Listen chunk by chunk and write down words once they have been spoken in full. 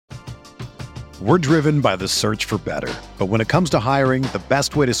We're driven by the search for better. But when it comes to hiring, the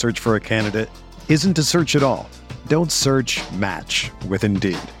best way to search for a candidate isn't to search at all. Don't search, match with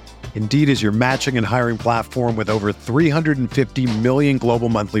Indeed. Indeed is your matching and hiring platform with over 350 million global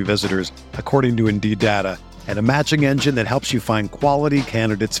monthly visitors, according to Indeed data, and a matching engine that helps you find quality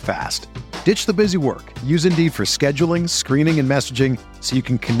candidates fast. Ditch the busy work. Use Indeed for scheduling, screening, and messaging so you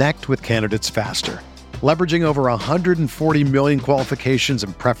can connect with candidates faster. Leveraging over 140 million qualifications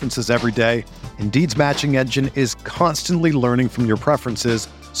and preferences every day, Indeed's matching engine is constantly learning from your preferences,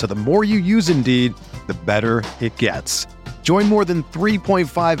 so the more you use Indeed, the better it gets. Join more than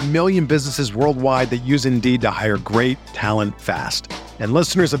 3.5 million businesses worldwide that use Indeed to hire great talent fast. And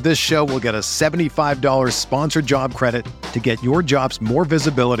listeners of this show will get a $75 sponsored job credit to get your jobs more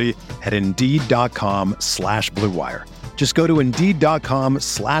visibility at Indeed.com/Blue Wire. Just go to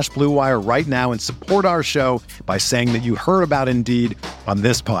Indeed.com/Blue Wire right now and support our show by saying that you heard about Indeed on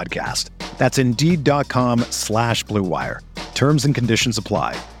this podcast. That's Indeed.com/Blue Wire. Terms and conditions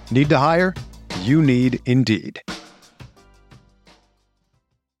apply. Need to hire? You need Indeed.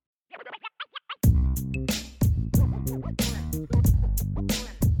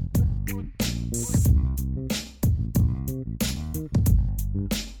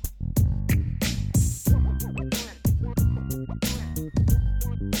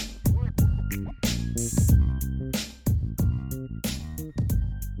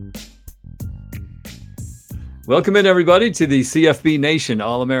 Welcome in, everybody, to the CFB Nation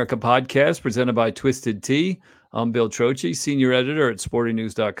All-America podcast presented by Twisted Tea. I'm Bill Trocchi, senior editor at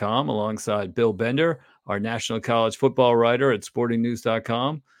sportingnews.com, alongside Bill Bender, our national college football writer at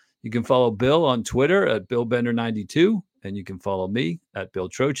sportingnews.com. You can follow Bill on Twitter at BillBender92, and you can follow me at Bill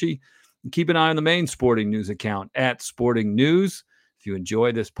Trocchi. And keep an eye on the main Sporting News account at Sporting News. If you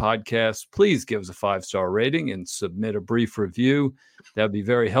enjoy this podcast, please give us a 5-star rating and submit a brief review. That would be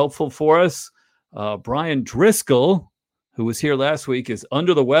very helpful for us. Brian Driscoll, who was here last week, is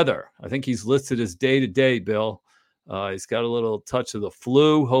under the weather. I think he's listed as day-to-day, Bill. He's got a little touch of the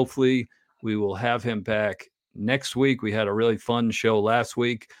flu. Hopefully, we will have him back next week. We had a really fun show last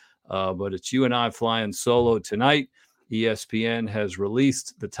week, but it's you and I flying solo tonight. ESPN has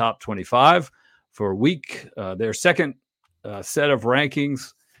released the top 25 for their second set of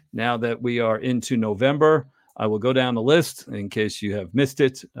rankings now that we are into November. I will go down the list in case you have missed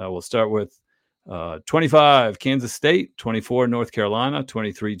it. We'll start with 25, Kansas State, 24, North Carolina,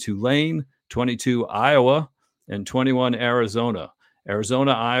 23, Tulane, 22, Iowa, and 21, Arizona.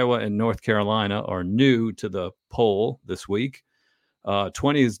 Arizona, Iowa, and North Carolina are new to the poll this week.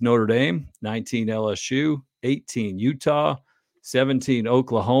 20 is Notre Dame, 19, LSU, 18, Utah, 17,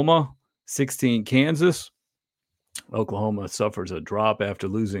 Oklahoma, 16, Kansas. Oklahoma suffers a drop after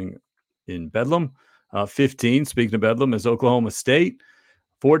losing in Bedlam. 15, speaking of Bedlam, is Oklahoma State.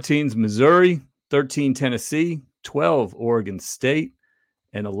 14 is Missouri. 13, Tennessee, 12, Oregon State,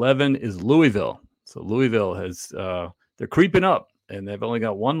 and 11 is Louisville. So Louisville they're creeping up, and they've only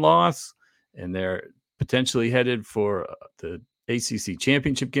got one loss, and they're potentially headed for the ACC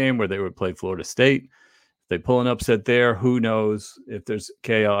championship game where they would play Florida State. If they pull an upset there, who knows if there's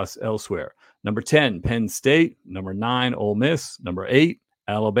chaos elsewhere. Number 10, Penn State. Number 9, Ole Miss. Number 8,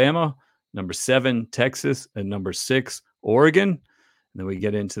 Alabama. Number 7, Texas. And number 6, Oregon. And then we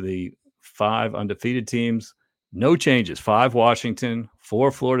get into the 5 undefeated teams. No changes. 5 Washington,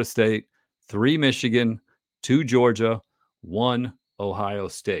 4 Florida State, 3 Michigan, 2 Georgia, 1 Ohio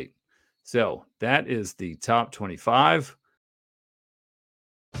State. So that is the top 25.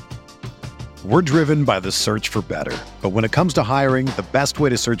 We're driven by the search for better. But when it comes to hiring, the best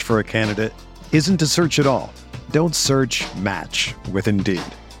way to search for a candidate isn't to search at all. Don't search, match with Indeed.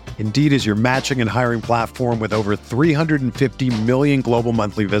 Indeed is your matching and hiring platform with over 350 million global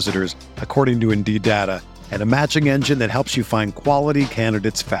monthly visitors, according to Indeed data, and a matching engine that helps you find quality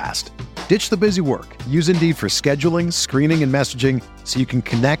candidates fast. Ditch the busy work. Use Indeed for scheduling, screening, and messaging so you can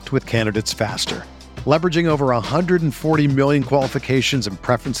connect with candidates faster. Leveraging over 140 million qualifications and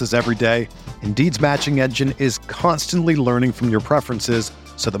preferences every day, Indeed's matching engine is constantly learning from your preferences,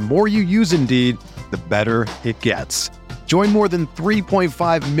 so the more you use Indeed, the better it gets. Join more than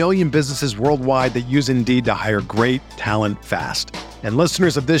 3.5 million businesses worldwide that use Indeed to hire great talent fast. And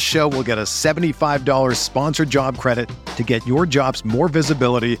listeners of this show will get a $75 sponsored job credit to get your jobs more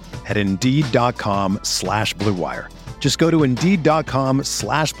visibility at Indeed.com/Blue Wire. Just go to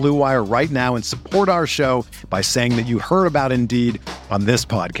Indeed.com/Blue Wire right now and support our show by saying that you heard about Indeed on this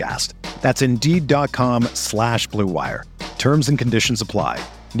podcast. That's Indeed.com/Blue Wire. Terms and conditions apply.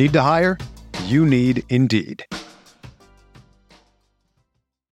 Need to hire? You need Indeed.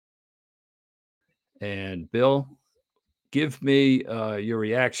 And Bill, give me your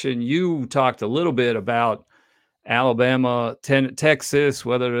reaction. You talked a little bit about Alabama, Texas,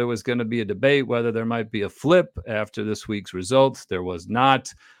 whether there was going to be a debate, whether there might be a flip after this week's results. There was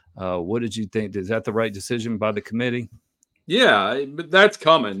not. What did you think? Is that the right decision by the committee? Yeah, but that's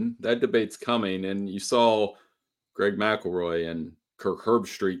coming. That debate's coming. And you saw Greg McElroy and Kirk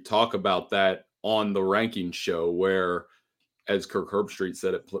Herbstreit talk about that on the ranking show, where, as Kirk Herbstreit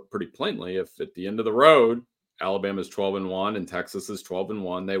said it pretty plainly, if at the end of the road, Alabama's 12-1 and Texas is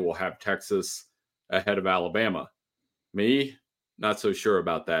 12-1, they will have Texas ahead of Alabama. Me, not so sure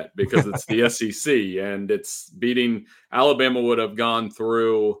about that, because it's the SEC and it's beating. Alabama would have gone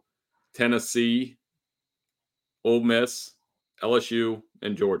through Tennessee, Ole Miss, LSU,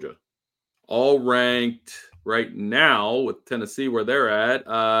 and Georgia, all ranked right now with Tennessee where they're at.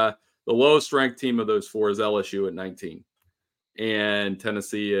 The lowest ranked team of those four is LSU at 19, and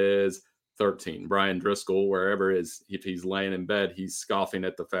Tennessee is 13. Brian Driscoll, wherever is, if he's laying in bed, he's scoffing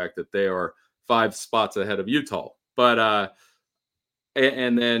at the fact that they are 5 spots ahead of Utah. But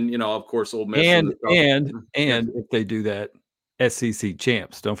and then, of course, Ole Miss and if they do that, SEC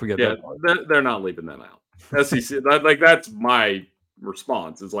champs. Don't forget that. They're not leaving them out. SEC, that's my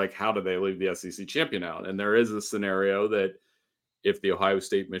response, is like, how do they leave the SEC champion out? And there is a scenario that if the Ohio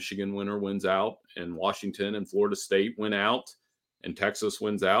State Michigan winner wins out and Washington and Florida State win out and Texas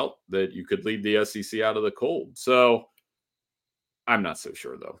wins out, that you could leave the SEC out of the cold. So I'm not so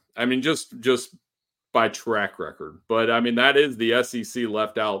sure, though. I mean, just by track record. But I mean, that is the SEC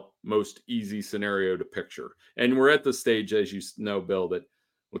left out most easy scenario to picture. And we're at the stage, as you know, Bill, that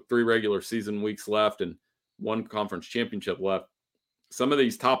with 3 regular season weeks left and 1 conference championship left, some of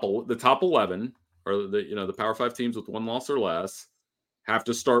these the top 11, or the Power 5 teams with 1 loss or less, have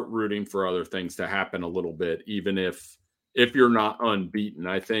to start rooting for other things to happen a little bit, even if you're not unbeaten.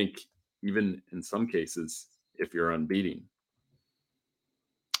 I think even in some cases, if you're unbeaten.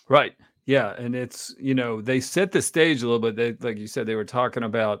 Right. Yeah. And it's, they set the stage a little bit. Like you said, they were talking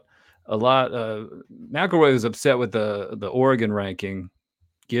about a lot. McElroy was upset with the Oregon ranking,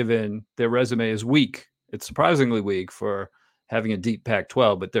 given their resume is weak. It's surprisingly weak for having a deep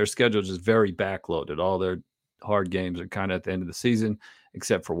Pac-12, but their schedule is very backloaded. All their hard games are kind of at the end of the season,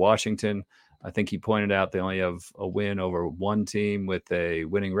 except for Washington. I think he pointed out they only have a win over 1 team with a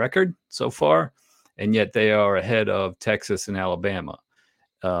winning record so far, and yet they are ahead of Texas and Alabama.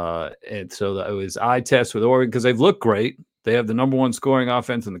 And so it was eye test with Oregon because they've looked great. They have the number 1 scoring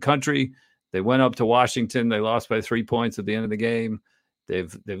offense in the country. They went up to Washington. They lost by 3 points at the end of the game.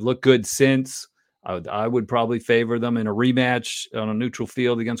 They've looked good since. I would probably favor them in a rematch on a neutral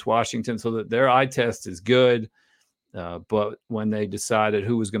field against Washington, so that their eye test is good. But when they decided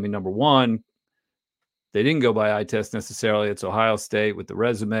who was going to be number 1, they didn't go by eye test necessarily. It's Ohio State with the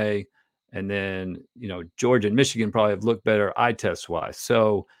resume. And then, Georgia and Michigan probably have looked better eye test wise.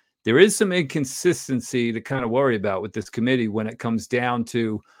 So there is some inconsistency to kind of worry about with this committee when it comes down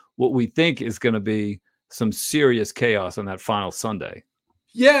to what we think is going to be some serious chaos on that final Sunday.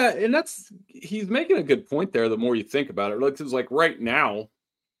 Yeah, and he's making a good point there. The more you think about it, it looks like right now,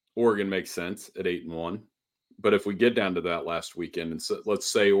 Oregon makes sense at 8-1. But if we get down to that last weekend, and so,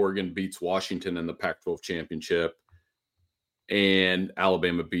 let's say Oregon beats Washington in the Pac-12 championship, and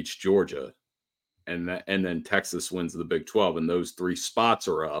Alabama beats Georgia, and then Texas wins the Big 12, and those 3 spots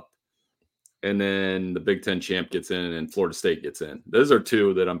are up, and then the Big 10 champ gets in, and Florida State gets in. Those are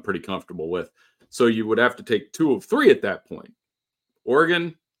 2 that I'm pretty comfortable with. So you would have to take 2 of 3 at that point.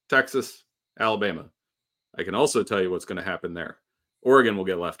 Oregon, Texas, Alabama. I can also tell you what's going to happen there. Oregon will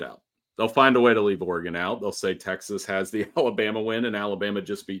get left out. They'll find a way to leave Oregon out. They'll say Texas has the Alabama win and Alabama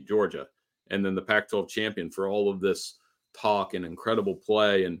just beat Georgia. And then the Pac-12 champion for all of this talk and incredible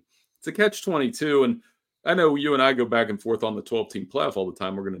play. And it's a catch-22. And I know you and I go back and forth on the 12-team playoff all the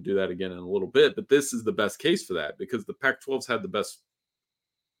time. We're going to do that again in a little bit. But this is the best case for that, because the Pac-12's had the best,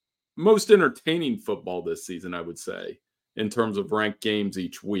 most entertaining football this season, I would say, in terms of ranked games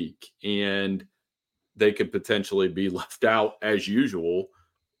each week. And they could potentially be left out as usual.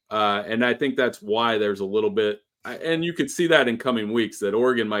 And I think that's why there's a little bit, and you could see that in coming weeks, that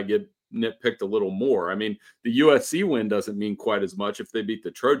Oregon might get nitpicked a little more. I mean, the USC win doesn't mean quite as much if they beat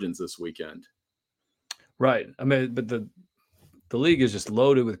the Trojans this weekend. Right. I mean, but the league is just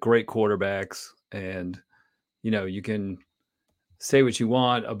loaded with great quarterbacks, and, you can say what you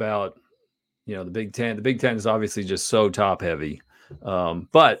want about, the Big Ten. The Big Ten is obviously just so top heavy,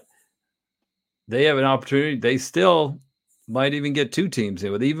 but they have an opportunity. They still might even get 2 teams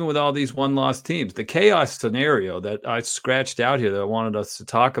in, even with all these 1-loss teams. The chaos scenario that I scratched out here that I wanted us to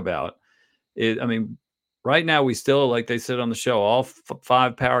talk about is, right now we still, like they said on the show, all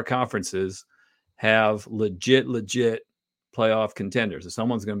 5 power conferences have legit playoff contenders. So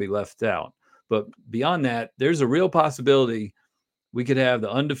someone's going to be left out. But beyond that, there's a real possibility we could have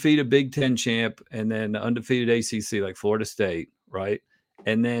the undefeated Big Ten champ and then the undefeated ACC like Florida State, right?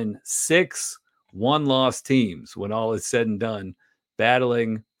 And then 6 one-loss teams when all is said and done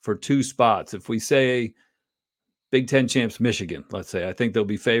battling for 2 spots. If we say Big Ten champs Michigan, let's say, I think they'll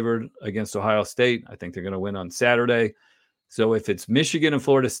be favored against Ohio State. I think they're going to win on Saturday. So if it's Michigan and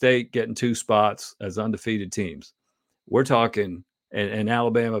Florida State getting 2 spots as undefeated teams, we're talking, and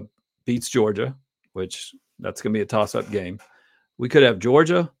Alabama beats Georgia, which that's going to be a toss-up game. We could have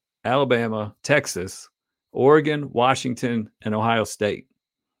Georgia, Alabama, Texas, Oregon, Washington, and Ohio State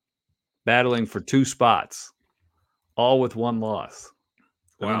battling for 2 spots, all with 1 loss.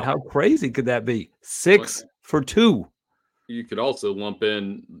 Wow. I mean, how crazy could that be? 6 for 2. You could also lump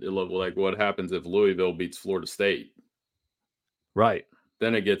in like what happens if Louisville beats Florida State. Right.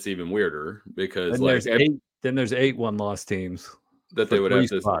 Then it gets even weirder because then there's 8 one-loss teams that they would have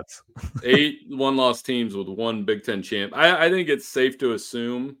spots. 8 one-loss teams with 1 Big Ten champ. I think it's safe to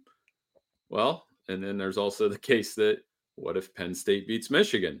assume. Well, and then there's also the case that what if Penn State beats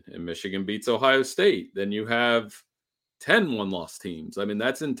Michigan and Michigan beats Ohio State? Then you have 10 one-loss teams. I mean,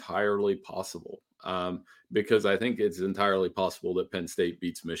 that's entirely possible because I think it's entirely possible that Penn State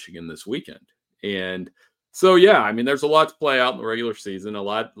beats Michigan this weekend. And so, yeah, I mean, there's a lot to play out in the regular season, a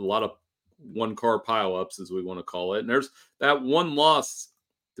lot of one-car pileups, as we want to call it. And there's that one-loss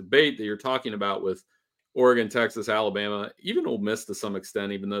debate that you're talking about with Oregon, Texas, Alabama, even Ole Miss to some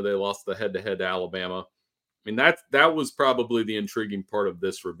extent, even though they lost the head-to-head to Alabama. I mean, that was probably the intriguing part of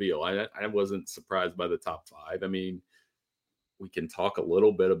this reveal. I wasn't surprised by the top 5. I mean, we can talk a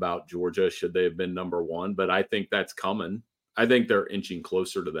little bit about Georgia, should they have been number 1, but I think that's coming. I think they're inching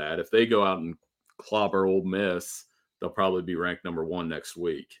closer to that. If they go out and clobber Ole Miss, they'll probably be ranked number 1 next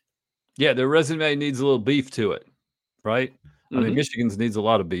week. Yeah, their resume needs a little beef to it, right? I mean, Michigan's needs a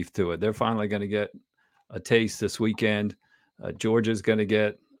lot of beef to it. They're finally going to get a taste this weekend. Georgia's going to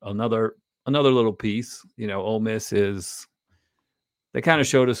get another little piece. You know, Ole Miss they kind of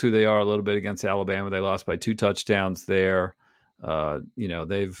showed us who they are a little bit against Alabama. They lost by 2 touchdowns there. You know,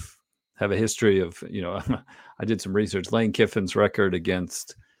 have a history of, you know, I did some research. Lane Kiffin's record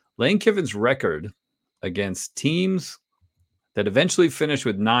against teams that eventually finish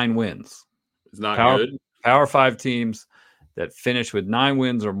with 9 wins. It's not good. Power 5 teams that finish with 9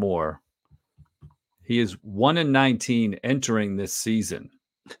 wins or more. He is 1-19 entering this season.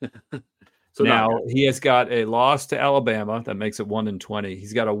 So now he has got a loss to Alabama that makes it 1-20.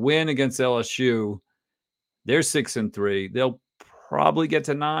 He's got a win against LSU. They're 6-3. They'll probably get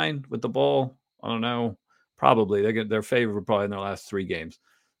to 9 with the ball. I don't know. Probably they're favored probably in their last 3 games.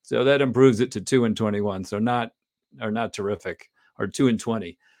 So that improves it to 2-21. So not terrific, or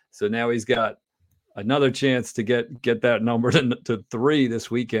 2-20. So now he's got another chance to get that number to 3 this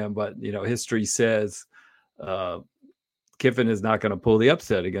weekend. But, you know, history says Kiffin is not going to pull the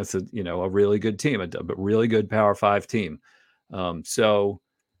upset against a really good team, a really good Power 5 team. So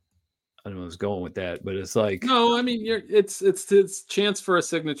I don't know where I was going with that, but it's like, no, I mean, it's chance for a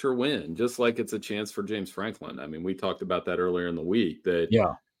signature win, just like it's a chance for James Franklin. I mean, we talked about that earlier in the week.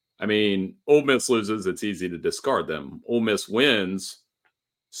 I mean, Ole Miss loses, it's easy to discard them. Ole Miss wins,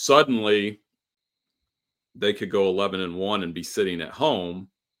 suddenly they could go 11-1 and be sitting at home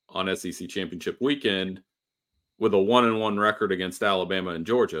on SEC championship weekend with a 1-1 record against Alabama and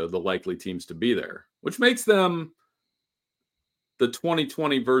Georgia, the likely teams to be there, which makes them the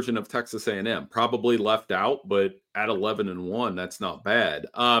 2020 version of Texas A&M, probably left out, but at 11-1, that's not bad.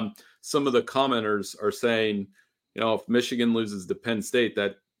 Some of the commenters are saying, you know, if Michigan loses to Penn State,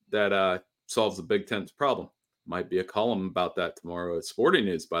 that solves the Big Ten's problem. Might be a column about that tomorrow at Sporting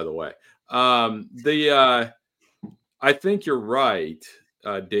News, by the way. I think you're right,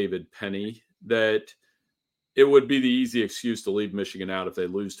 David Penny, that it would be the easy excuse to leave Michigan out if they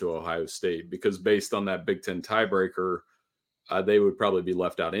lose to Ohio State, because based on that Big Ten tiebreaker, they would probably be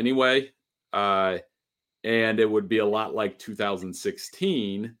left out anyway. And it would be a lot like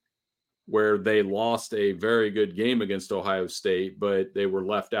 2016, where they lost a very good game against Ohio State, but they were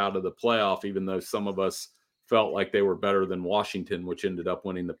left out of the playoff, even though some of us felt like they were better than Washington, which ended up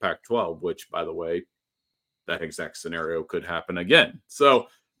winning the Pac-12, which, by the way, that exact scenario could happen again. So,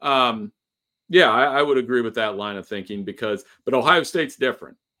 yeah, I would agree with that line of thinking but Ohio State's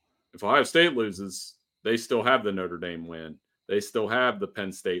different. If Ohio State loses, they still have the Notre Dame win. They still have the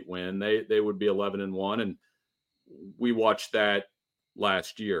Penn State win. They would be 11-1, and we watched that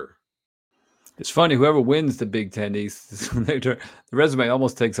last year. It's funny, whoever wins the Big Ten East, the resume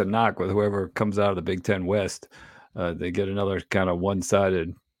almost takes a knock with whoever comes out of the Big Ten West. They get another kind of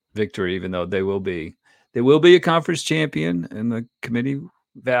one-sided victory, even though they will be They will be a conference champion, and the committee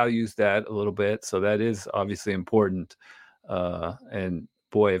values that a little bit. So that is obviously important. And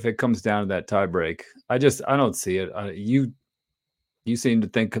boy, if it comes down to that tie break, I don't see it. You seem to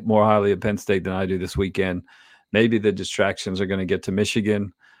think more highly of Penn State than I do this weekend. Maybe the distractions are going to get to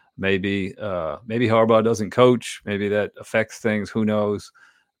Michigan. Maybe Harbaugh doesn't coach. Maybe that affects things. Who knows?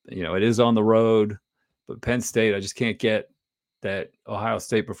 It is on the road, but Penn State, I just can't get that Ohio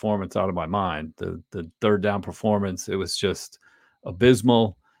State performance out of my mind. The third down performance, it was just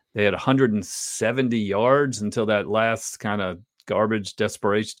abysmal. They had 170 yards until that last kind of garbage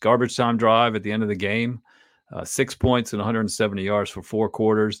time drive at the end of the game. 6 points and 170 yards for 4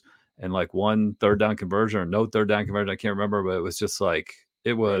 quarters and like one third down conversion or no third down conversion. I can't remember, but it was just like,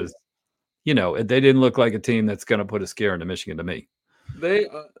 it was, they didn't look like a team that's going to put a scare into Michigan to me.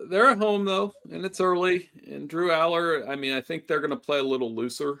 They're at home though, and it's early. And Drew Aller, I think they're going to play a little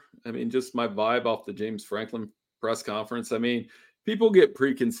looser. Just my vibe off the James Franklin press conference. People get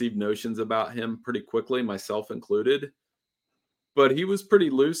preconceived notions about him pretty quickly, myself included. But he was pretty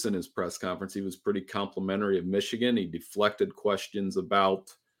loose in his press conference. He was pretty complimentary of Michigan. He deflected questions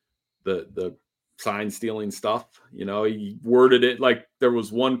about the sign stealing stuff. He worded it like there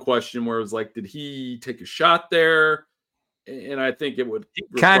was one question where it was like, did he take a shot there? And I think it would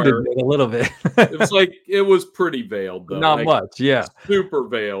kind of a little bit. It was like it was pretty veiled though. Not much, yeah. Super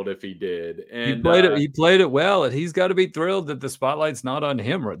veiled if he did. And he played it well, and he's got to be thrilled that the spotlight's not on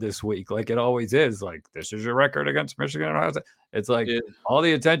him this week, like it always is. Like, this is your record against Michigan. It's like all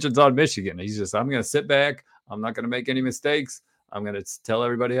the attention's on Michigan. He's just, I'm going to sit back. I'm not going to make any mistakes. I'm going to tell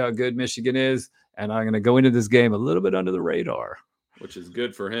everybody how good Michigan is, and I'm going to go into this game a little bit under the radar. Which is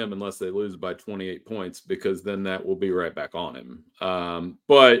good for him unless they lose by 28 points, because then that will be right back on him.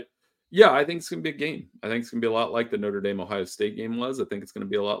 But yeah, I think it's going to be a game. I think it's going to be a lot like the Notre Dame-Ohio State game was. I think it's going to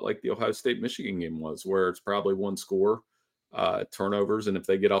be a lot like the Ohio State-Michigan game was, where it's probably one score, turnovers. And if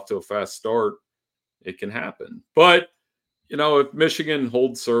they get off to a fast start, it can happen. But, if Michigan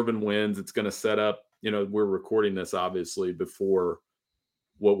holds serve and wins, it's going to set up, we're recording this obviously before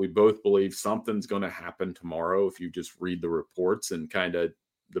what we both believe something's going to happen tomorrow. If you just read the reports and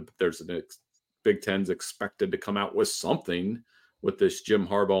there's Big Ten's expected to come out with something with this Jim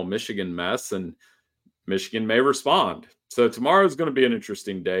Harbaugh Michigan mess, and Michigan may respond. So tomorrow is going to be an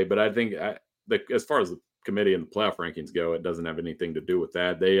interesting day, but I think as far as the committee and the playoff rankings go, it doesn't have anything to do with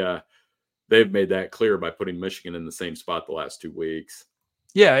that. They've made that clear by putting Michigan in the same spot the last 2 weeks.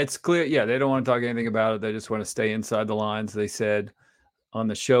 Yeah, it's clear. Yeah, they don't want to talk anything about it. They just want to stay inside the lines, they said on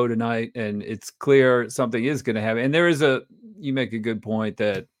the show tonight, and it's clear something is going to happen. And you make a good point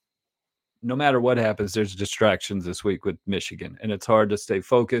that no matter what happens, there's distractions this week with Michigan, and it's hard to stay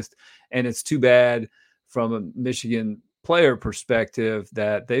focused. And it's too bad from a Michigan player perspective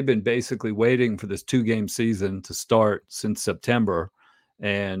that they've been basically waiting for this 2-game season to start since September,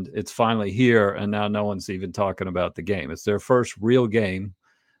 and it's finally here. And now no one's even talking about the game. It's their first real game,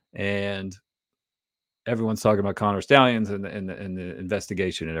 and everyone's talking about Connor Stallions and the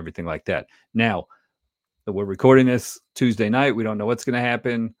investigation and everything like that. Now, we're recording this Tuesday night. We don't know what's going to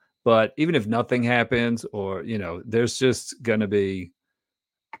happen, but even if nothing happens, or, there's just going to be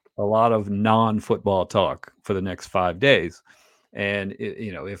a lot of non-football talk for the next 5 days. And,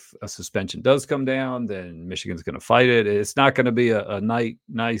 if a suspension does come down, then Michigan's going to fight it. It's not going to be a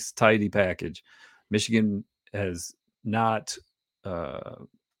nice, tidy package. Michigan has not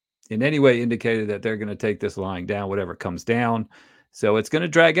in any way indicated that they're going to take this lying down, whatever comes down. So it's going to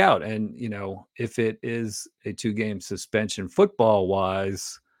drag out. And, if it is a 2-game suspension football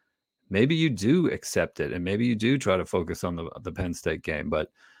wise, maybe you do accept it, and maybe you do try to focus on the Penn State game.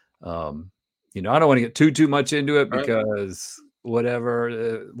 But, I don't want to get too much into it, because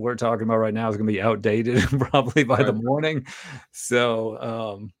whatever we're talking about right now is going to be outdated probably by the morning.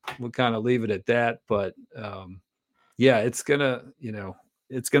 So we'll kind of leave it at that. But yeah, it's going to,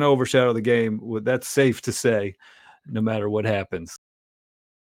 it's going to overshadow the game. That's safe to say, no matter what happens.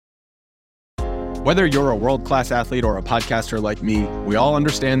 Whether you're a world-class athlete or a podcaster like me, we all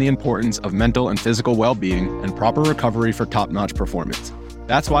understand the importance of mental and physical well-being and proper recovery for top-notch performance.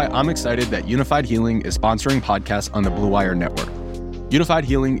 That's why I'm excited that Unified Healing is sponsoring podcasts on the Blue Wire Network. Unified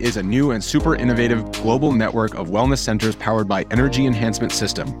Healing is a new and super innovative global network of wellness centers powered by Energy Enhancement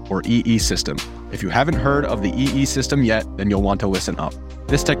System, or EE System. If you haven't heard of the EE System yet, then you'll want to listen up.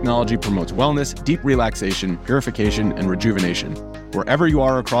 This technology promotes wellness, deep relaxation, purification, and rejuvenation. Wherever you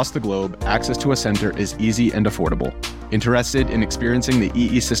are across the globe, access to a center is easy and affordable. Interested in experiencing the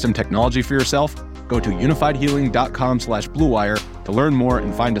EE System technology for yourself? Go to unifiedhealing.com/bluewire to learn more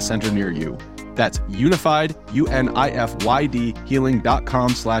and find a center near you. That's unified, UNIFYD,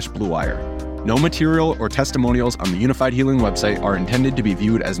 healing.com/bluewire. No material or testimonials on the Unified Healing website are intended to be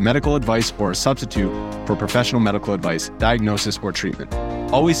viewed as medical advice or a substitute for professional medical advice, diagnosis, or treatment.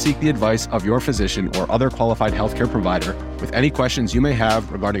 Always seek the advice of your physician or other qualified healthcare provider with any questions you may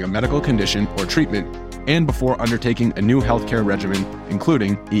have regarding a medical condition or treatment and before undertaking a new healthcare regimen,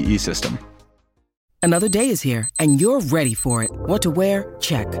 including EE system. Another day is here, and you're ready for it. What to wear?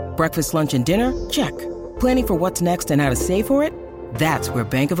 Check. Breakfast, lunch, and dinner? Check. Planning for what's next and how to save for it? That's where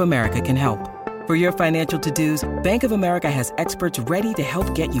Bank of America can help. For your financial to-dos, Bank of America has experts ready to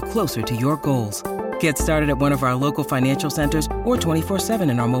help get you closer to your goals. Get started at one of our local financial centers or 24/7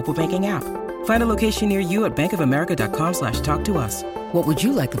 in our mobile banking app. Find a location near you at bankofamerica.com/talktous. What would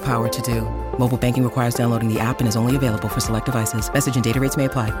you like the power to do? Mobile banking requires downloading the app and is only available for select devices. Message and data rates may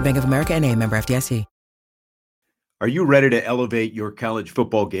apply. Bank of America N.A., member FDIC. Are you ready to elevate your college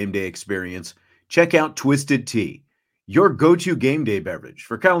football game day experience? Check out Twisted Tea, your go-to game day beverage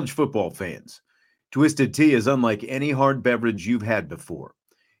for college football fans. Twisted Tea is unlike any hard beverage you've had before.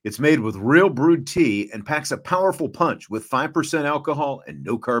 It's made with real brewed tea and packs a powerful punch with 5% alcohol and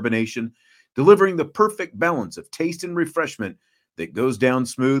no carbonation, delivering the perfect balance of taste and refreshment that goes down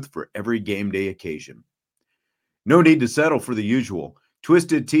smooth for every game day occasion. No need to settle for the usual.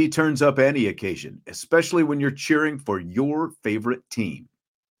 Twisted Tea turns up any occasion, especially when you're cheering for your favorite team.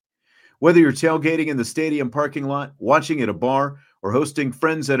 Whether you're tailgating in the stadium parking lot, watching at a bar, or hosting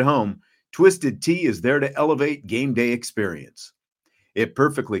friends at home, Twisted Tea is there to elevate game day experience. It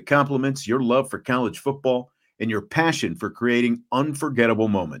perfectly complements your love for college football and your passion for creating unforgettable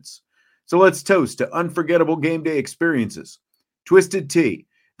moments. So let's toast to unforgettable game day experiences. Twisted Tea,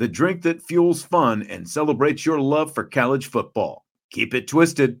 the drink that fuels fun and celebrates your love for college football. Keep it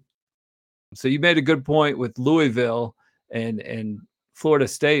twisted. So you made a good point with Louisville and Florida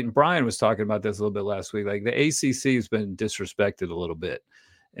State, and Brian was talking about this a little bit last week. Like the ACC has been disrespected a little bit,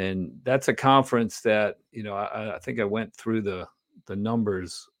 and that's a conference that, you know, I think I went through the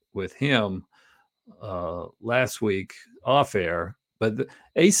numbers with him last week off air. But the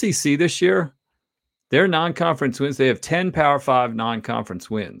ACC this year, their non-conference wins, they have 10 Power 5 non-conference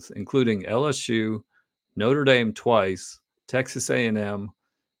wins, including LSU, Notre Dame twice, Texas A&M,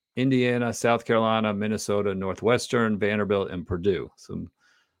 Indiana, South Carolina, Minnesota, Northwestern, Vanderbilt, and Purdue. So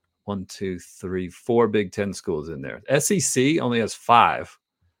 4 Big Ten schools in there. SEC only has 5.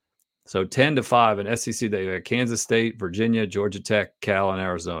 So 10-5 in SEC. They have Kansas State, Virginia, Georgia Tech, Cal, and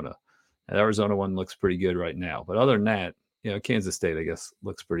Arizona. And Arizona one looks pretty good right now. But other than that, you know, Kansas State, I guess,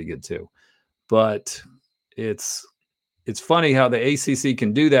 looks pretty good too. But it's funny how the ACC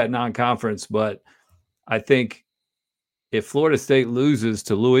can do that non-conference. But I think if Florida State loses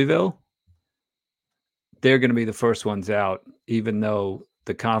to Louisville, they're going to be the first ones out, even though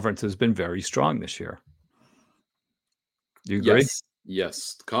the conference has been very strong this year. Do you agree?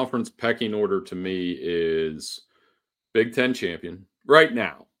 Yes. The conference pecking order to me is Big Ten champion right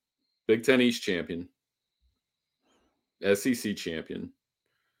now, Big Ten East champion, SEC champion,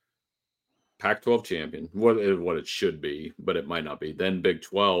 Pac-12 champion, what it should be, but it might not be. Then Big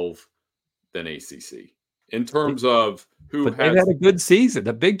 12, then ACC. In terms of who but they've had a good season.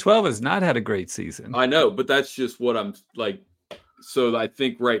 The Big 12 has not had a great season. I know, but that's just what I'm like. So I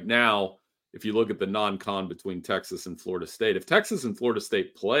think right now, if you look at the non-con between Texas and Florida State, if Texas and Florida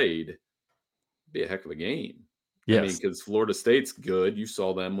State played, it'd be a heck of a game. Yes. I mean, because Florida State's good. You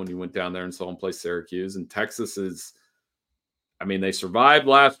saw them when you went down there and saw them play Syracuse. And Texas is, I mean, they survived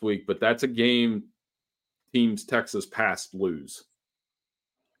last week, but that's a game teams Texas past lose.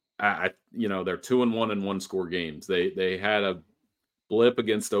 They're 2-1 in one-score games. They had a blip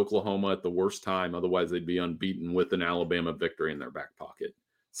against Oklahoma at the worst time. Otherwise, they'd be unbeaten with an Alabama victory in their back pocket.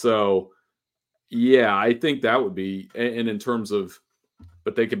 So, yeah, I think that would be – and in terms of –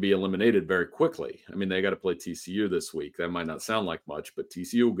 but they could be eliminated very quickly. I mean, they got to play TCU this week. That might not sound like much, but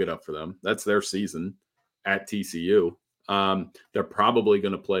TCU will get up for them. That's their season at TCU. They're probably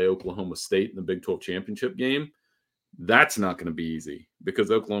going to play Oklahoma State in the Big 12 championship game. That's not going to be easy because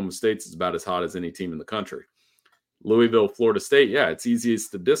Oklahoma State is about as hot as any team in the country. Louisville, Florida State, yeah, it's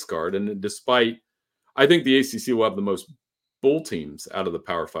easiest to discard. And despite, I think the ACC will have the most bowl teams out of the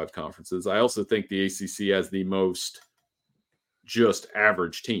Power 5 conferences. I also think the ACC has the most just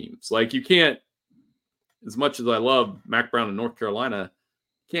average teams. Like you can't, as much as I love Mac Brown in North Carolina,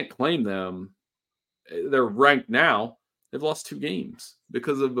 can't claim them. They're ranked now. They've lost 2 games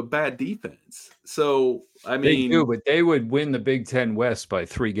because of a bad defense. So, I mean, they do, but they would win the Big Ten West by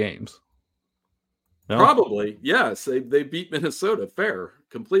 3 games. No? Probably, yes. They beat Minnesota. Fair,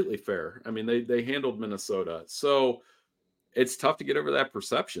 completely fair. I mean, they handled Minnesota. So it's tough to get over that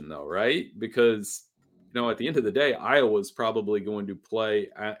perception, though, right? Because, at the end of the day, Iowa's probably going to play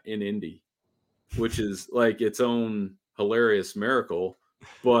in Indy. which is like its own hilarious miracle.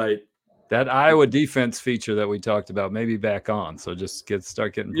 But that Iowa defense feature that we talked about maybe back on. So just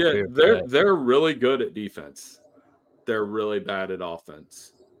start getting prepared. They're really good at defense. They're really bad at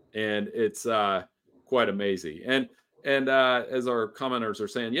offense, and it's quite amazing. And as our commenters are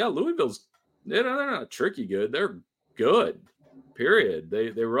saying, yeah, Louisville's they're not tricky good. They're good. Period. They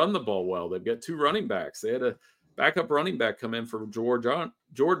run the ball well. They've got 2 running backs. They had a backup running back come in for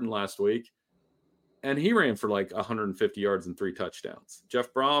Jordan last week, and he ran for like 150 yards and 3 touchdowns.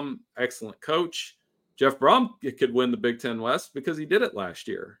 Jeff Brom, excellent coach. Jeff Brom could win the Big Ten West because he did it last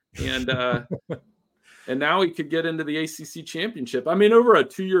year, and and now he could get into the ACC championship. I mean, over a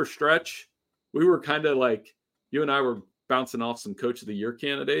 2-year stretch, we were kind of like, you and I were bouncing off some Coach of the Year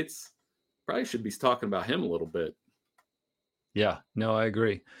candidates. Probably should be talking about him a little bit. Yeah, no, I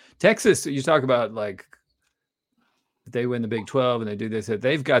agree. Texas, you talk about like they win the Big 12 and they do this.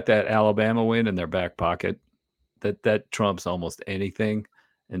 They've got that Alabama win in their back pocket. That trumps almost anything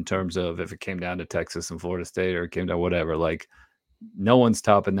in terms of if it came down to Texas and Florida State or it came down whatever. Like no one's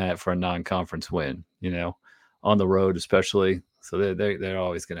topping that for a non-conference win, on the road especially. So they're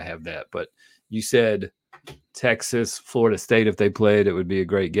always going to have that. But you said Texas, Florida State, if they played, it would be a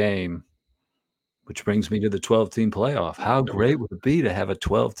great game. Which brings me to the 12-team playoff. How great would it be to have a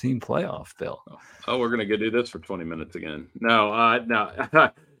 12-team playoff, Bill? Oh, we're going to do this for 20 minutes again. No.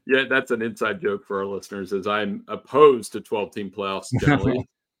 Yeah, that's an inside joke for our listeners, as I'm opposed to 12-team playoffs generally.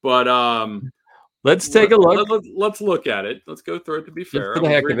 But let's take a look. Let's look at it. Let's go through it to be fair. Just for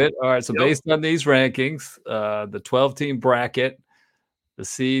the heck of it. All right, so based on these rankings, the 12-team bracket, the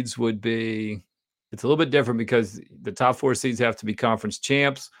seeds would be – it's a little bit different because the top 4 seeds have to be conference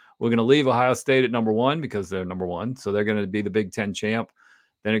champs. We're going to leave Ohio State at number 1 because they're number 1. So they're going to be the Big Ten champ.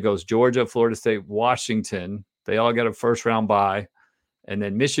 Then it goes Georgia, Florida State, Washington. They all got a first-round bye. And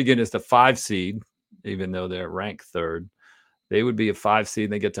then Michigan is the 5 seed, even though they're ranked 3rd. They would be a 5 seed,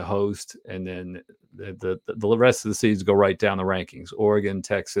 and they get to host. And then the rest of the seeds go right down the rankings. Oregon,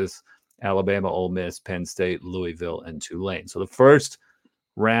 Texas, Alabama, Ole Miss, Penn State, Louisville, and Tulane. So the first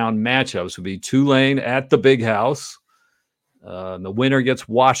round matchups would be Tulane at the Big House. The winner gets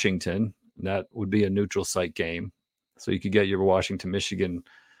Washington. That would be a neutral site game. So you could get your Washington-Michigan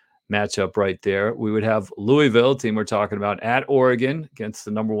matchup right there. We would have Louisville, team we're talking about, at Oregon against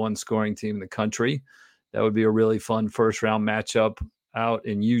the number 1 scoring team in the country. That would be a really fun first-round matchup out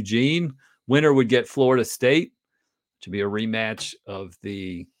in Eugene. Winner would get Florida State, which would be a rematch of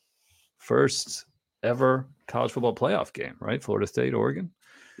the first ever college football playoff game, right? Florida State, Oregon.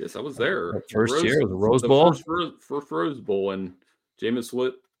 Yes, I was there. First year, the Rose Bowl. First Rose Bowl, and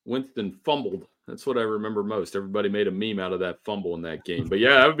Jameis Winston fumbled. That's what I remember most. Everybody made a meme out of that fumble in that game. But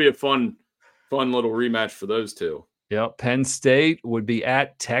yeah, that would be a fun little rematch for those two. Yeah, Penn State would be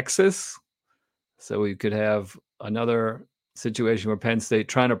at Texas. So we could have another situation where Penn State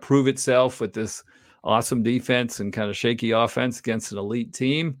trying to prove itself with this awesome defense and kind of shaky offense against an elite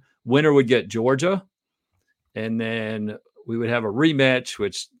team. Winner would get Georgia. And then we would have a rematch,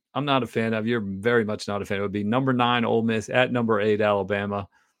 which I'm not a fan of. You're very much not a fan. It would be number 9 Ole Miss at number 8 Alabama.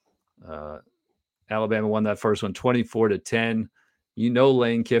 Alabama won that first one 24-10.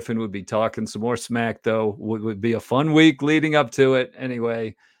 Lane Kiffin would be talking some more smack, though. Would be a fun week leading up to it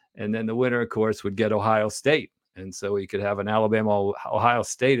anyway. And then the winner, of course, would get Ohio State. And so we could have an Alabama-Ohio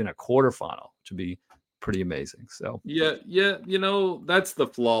State in a quarterfinal, which would be pretty amazing. So yeah, that's the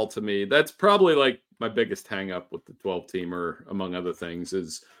flaw to me. That's probably like my biggest hang up with the 12-teamer, among other things,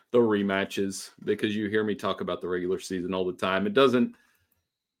 is the rematches, because you hear me talk about the regular season all the time. It doesn't,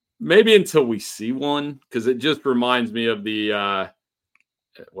 maybe until we see one, because it just reminds me of the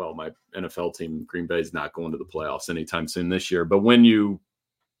my NFL team, Green Bay, is not going to the playoffs anytime soon this year. But when you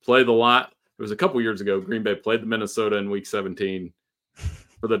play the lot, it was a couple years ago, Green Bay played the Minnesota in week 17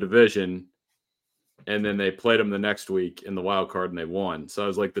 for the division. And then they played them the next week in the wild card and they won. So I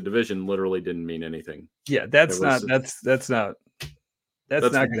was like, the division literally didn't mean anything. Yeah, that's not going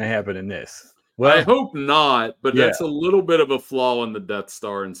to happen in this. Well, I hope not, but that's a little bit of a flaw in the Death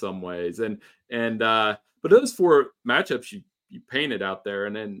Star in some ways. But those 4 matchups you painted out there,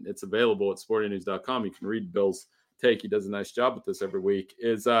 and then it's available at sportingnews.com. You can read Bill's take. He does a nice job with this every week.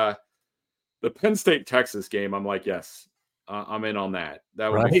 Is the Penn State Texas game? I'm like, yes. I'm in on that.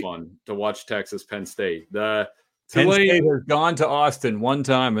 That would be fun to watch Texas, Penn State. Penn State has gone to Austin one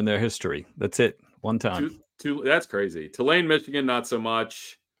time in their history. That's it. One time. That's crazy. Tulane, Michigan, not so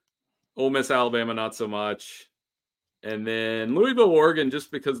much. Ole Miss, Alabama, not so much. And then Louisville, Oregon, just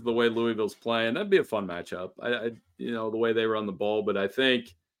because of the way Louisville's playing, that'd be a fun matchup. I the way they run the ball, but I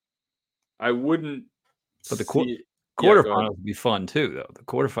think I wouldn't. But the quarterfinals would be fun too, though. The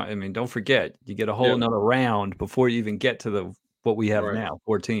quarterfinal. I mean, don't forget, you get a whole another round before you even get to what we have now,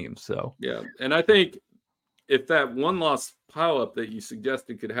 4 teams. So yeah, and I think if that one-loss pileup that you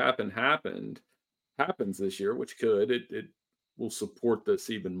suggested could happens this year, which could, it will support this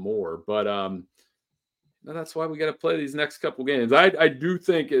even more. But that's why we got to play these next couple games. I do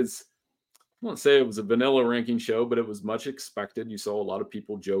think I won't say it was a vanilla ranking show, but it was much expected. You saw a lot of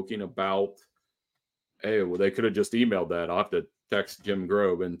people joking about, hey, well, they could have just emailed that. I'll have to text Jim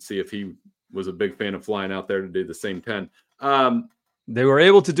Grove and see if he was a big fan of flying out there to do the same 10. They were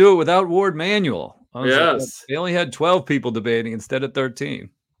able to do it without Ward Manuel. Yes. They only had 12 people debating instead of 13.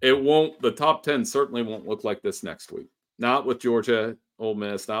 The top 10 certainly won't look like this next week. Not with Georgia, Ole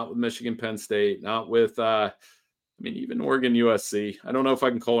Miss, not with Michigan, Penn State, not with, even Oregon, USC. I don't know if I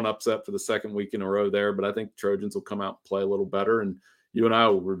can call an upset for the second week in a row there, but I think the Trojans will come out and play a little better. And you and I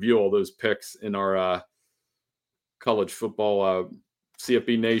will review all those picks in our college football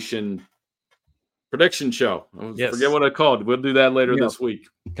CFB Nation prediction show. Forget what I called. We'll do that later this week.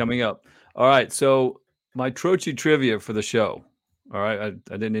 Coming up. All right. So my Troche trivia for the show. All right.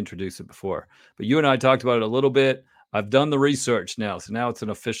 I didn't introduce it before, but you and I talked about it a little bit. I've done the research now. So now it's an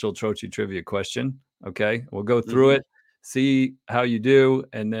official Troche trivia question. Okay. We'll go through it, see how you do,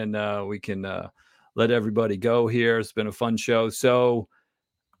 and then we can let everybody go here. It's been a fun show. So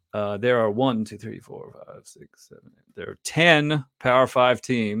there are 1, 2, 3, 4, 5, 6, 7, 8. There are 10 Power 5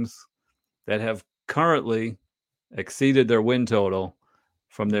 teams that have currently exceeded their win total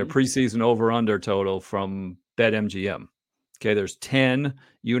from their preseason over-under total from BetMGM. Okay, there's 10.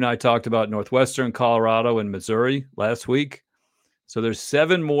 You and I talked about Northwestern, Colorado, and Missouri last week. So there's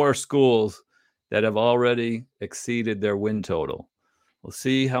 7 more schools that have already exceeded their win total. We'll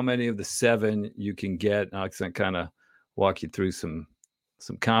see how many of the 7 you can get. I'll kind of walk you through some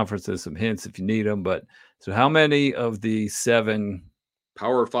conferences, some hints if you need them. But so how many of the 7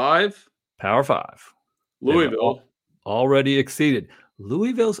 Power 5? Power 5. Louisville. Already exceeded.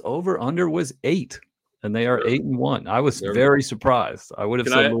 Louisville's over-under was 8, and they are 8-1. I was very surprised. I would have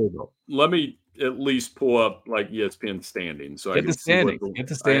said Louisville. Let me at least pull up like ESPN standings. So get the standings. Get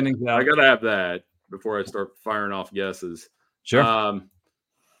the standings out. I got to have that before I start firing off guesses. Sure.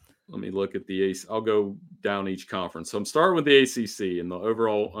 Let me look at the AC. I'll go down each conference. So I'm starting with the ACC and the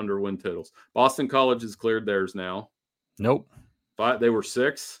overall under win totals. Boston College has cleared theirs now. Nope. They were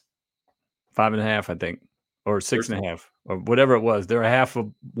 6. 5.5, I think, or 6.5, or whatever it was. They're a half a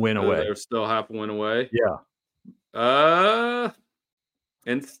win away. They're still half a win away. Yeah.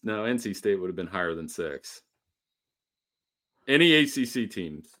 NC State would have been higher than 6. Any ACC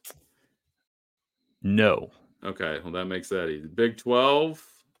teams? No. Okay, well that makes that easy. Big 12.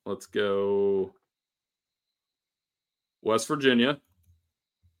 Let's go. West Virginia.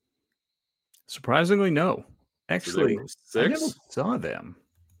 Surprisingly, no. Actually, so I never saw them.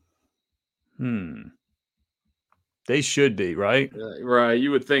 They should be, right? Right. You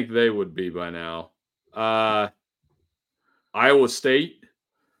would think they would be by now. Iowa State.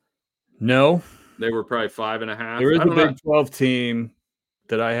 No. They were probably 5.5. There is a Big 12 team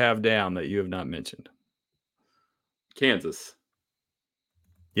that I have down that you have not mentioned. Kansas.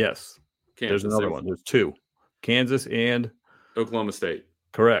 Yes. Kansas. There's another one. There's 2. Kansas and Oklahoma State.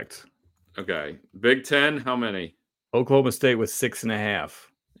 Correct. Okay. Big 10, how many? Oklahoma State was 6.5.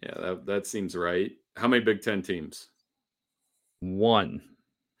 Yeah, that seems right. How many Big 10 teams? 1.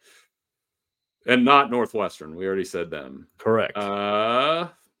 And not Northwestern. We already said them. Correct.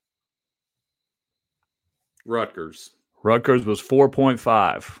 Rutgers. Rutgers was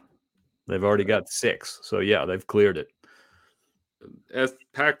 4.5. They've already got 6. So, yeah, they've cleared it.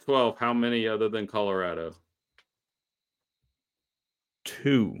 Pac-12, how many other than Colorado?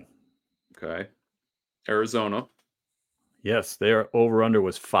 2. Okay. Arizona. Yes, their over-under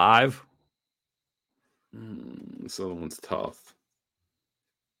was 5. This other one's tough.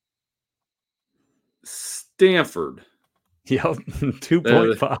 Stanford. Yep,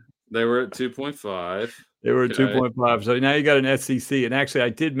 2.5. They were at 2.5. They were at 2.5. So now you got an SEC. And actually, I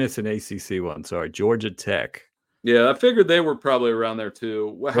did miss an ACC one. Sorry, Georgia Tech. Yeah, I figured they were probably around there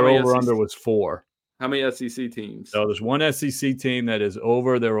too. Their over-under was 4. How many SEC teams? So there's one SEC team that is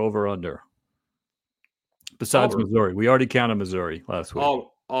over their over-under. Besides Missouri. We already counted Missouri last week.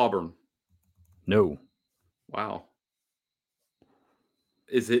 Auburn. No. Wow.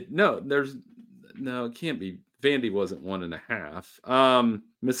 Is it? No, it can't be. Vandy wasn't 1.5.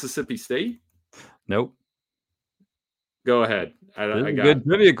 Mississippi State? Nope. Go ahead. I got a good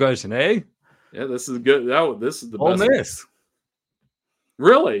trivia question, eh? Yeah, this is good. This is the Ole best. Miss.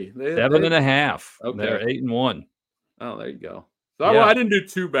 Really? 7.5. Okay. They're 8-1. Oh, there you go. So I didn't do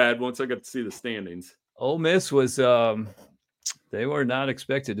too bad once I got to see the standings. Ole Miss was they were not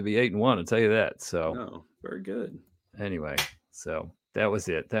expected to be 8-1, I'll tell you that. So No, very good. Anyway, so that was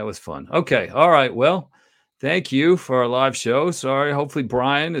it. That was fun. Okay. All right. Well, thank you for our live show. Sorry. Hopefully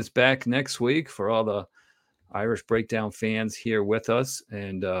Brian is back next week for all the Irish Breakdown fans here with us.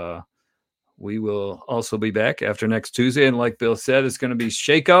 And we will also be back after next Tuesday. And like Bill said, it's going to be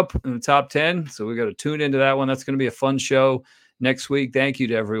Shake Up in the top 10. So we got to tune into that one. That's going to be a fun show next week. Thank you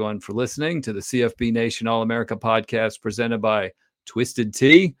to everyone for listening to the CFB Nation All-America podcast presented by Twisted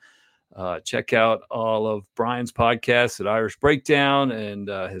Tea. Check out all of Brian's podcasts at Irish Breakdown and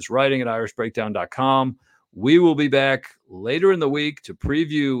his writing at irishbreakdown.com. We will be back later in the week to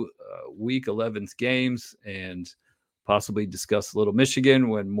preview Week 11's games and possibly discuss a little Michigan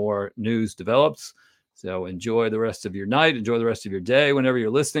when more news develops. So enjoy the rest of your night. Enjoy the rest of your day whenever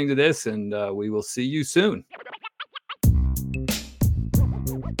you're listening to this, and we will see you soon.